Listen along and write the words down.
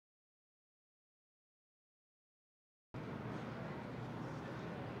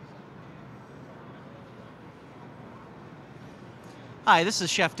Hi, this is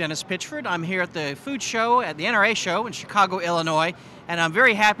Chef Dennis Pitchford. I'm here at the food show at the NRA show in Chicago, Illinois, and I'm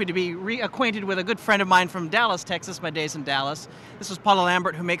very happy to be reacquainted with a good friend of mine from Dallas, Texas, my days in Dallas. This is Paula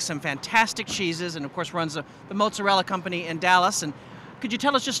Lambert, who makes some fantastic cheeses and, of course, runs the Mozzarella company in Dallas. And could you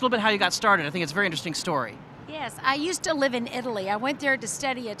tell us just a little bit how you got started? I think it's a very interesting story. Yes, I used to live in Italy. I went there to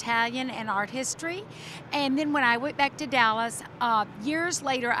study Italian and art history. And then when I went back to Dallas, years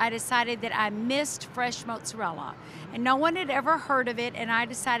later, I decided that I missed fresh mozzarella. And no one had ever heard of it, and I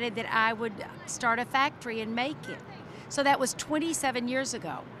decided that I would start a factory and make it. So that was 27 years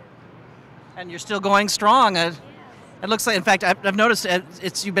ago. And you're still going strong. It looks like, in fact, I've noticed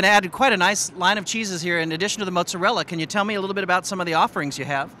you've been added quite a nice line of cheeses here in addition to the mozzarella. Can you tell me a little bit about some of the offerings you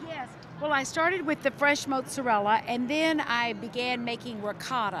have? Yes. Well, I started with the fresh mozzarella, and then I began making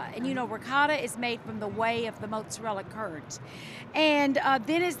ricotta. And you know, ricotta is made from the whey of the mozzarella curds. And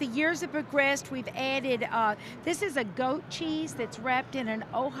then as the years have progressed, we've added, this is a goat cheese that's wrapped in an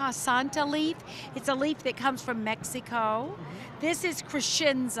hoja santa leaf. It's a leaf that comes from Mexico. This is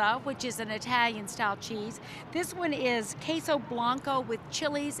crescenza, which is an Italian-style cheese. This one is queso blanco with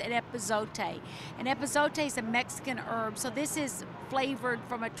chilies and epazote. And epazote is a Mexican herb, so this is flavored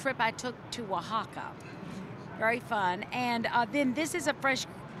from a trip I took to Oaxaca. Very fun. And then this is a fresh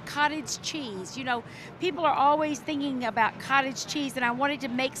cottage cheese. You know, people are always thinking about cottage cheese, and I wanted to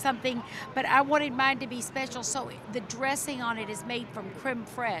make something, but I wanted mine to be special, so the dressing on it is made from creme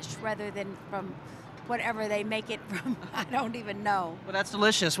fraiche rather than from whatever they make it from. I don't even know. Well, that's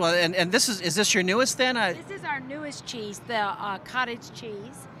delicious. Well, and is this your newest then? This is our newest cheese, the cottage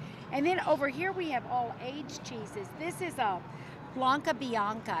cheese. And then over here we have all aged cheeses. This is a Blanca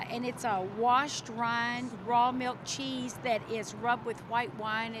Bianca, and it's a washed rind raw milk cheese that is rubbed with white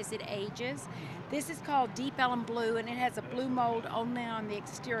wine as it ages. This is called Deep Ellum Blue, and it has a blue mold only on the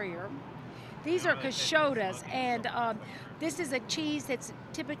exterior. These are cachotas, and this is a cheese that's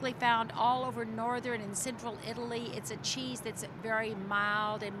typically found all over northern and central Italy. It's a cheese that's very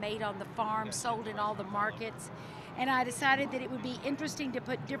mild and made on the farm, sold in all the markets. And I decided that it would be interesting to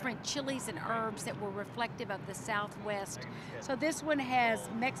put different chilies and herbs that were reflective of the Southwest. So this one has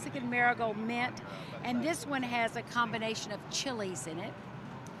Mexican marigold mint, and this one has a combination of chilies in it.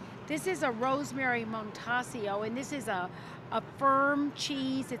 This is a rosemary montasio, and this is a firm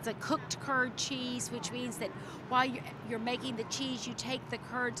cheese. It's a cooked curd cheese, which means that while you're making the cheese, you take the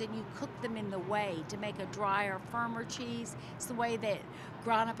curds and you cook them in the whey to make a drier, firmer cheese. It's the way that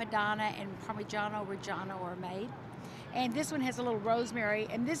Grana Padano and Parmigiano Reggiano are made. And this one has a little rosemary,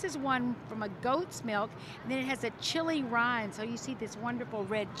 and this is one from a goat's milk, and then it has a chili rind, so you see this wonderful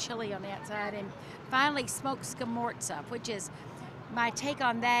red chili on the outside. And finally, smoked scamorza, which is, my take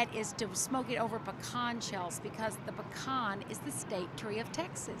on that is to smoke it over pecan shells, because the pecan is the state tree of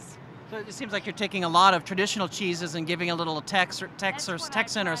Texas. So it seems like you're taking a lot of traditional cheeses and giving a little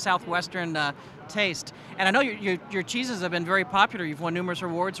Texan or Southwestern taste. And I know your cheeses have been very popular. You've won numerous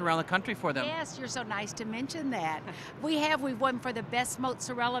awards around the country for them. Yes, you're so nice to mention that. We've won for the best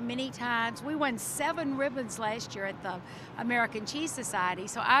mozzarella many times. We won 7 ribbons last year at the American Cheese Society.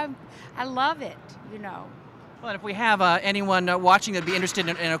 So I love it, you know. Well, and if we have anyone watching that'd be interested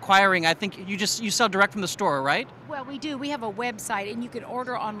in acquiring, I think you sell direct from the store, right? Well, we do. We have a website, and you can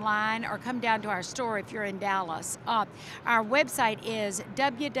order online or come down to our store if you're in Dallas. Our website is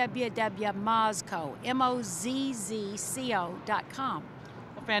www.mozzco, mozzco.com.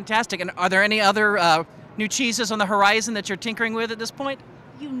 Well, fantastic. And are there any other new cheeses on the horizon that you're tinkering with at this point?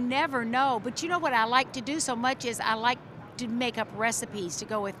 You never know. But you know what I like to do so much is I like to make up recipes to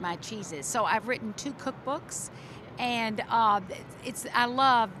go with my cheeses. So I've written 2 cookbooks, and I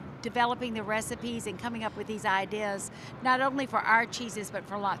love developing the recipes and coming up with these ideas, not only for our cheeses, but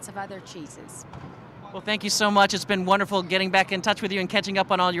for lots of other cheeses. Well, thank you so much. It's been wonderful getting back in touch with you and catching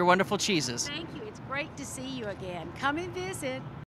up on all your wonderful cheeses. Thank you. It's great to see you again. Come and visit.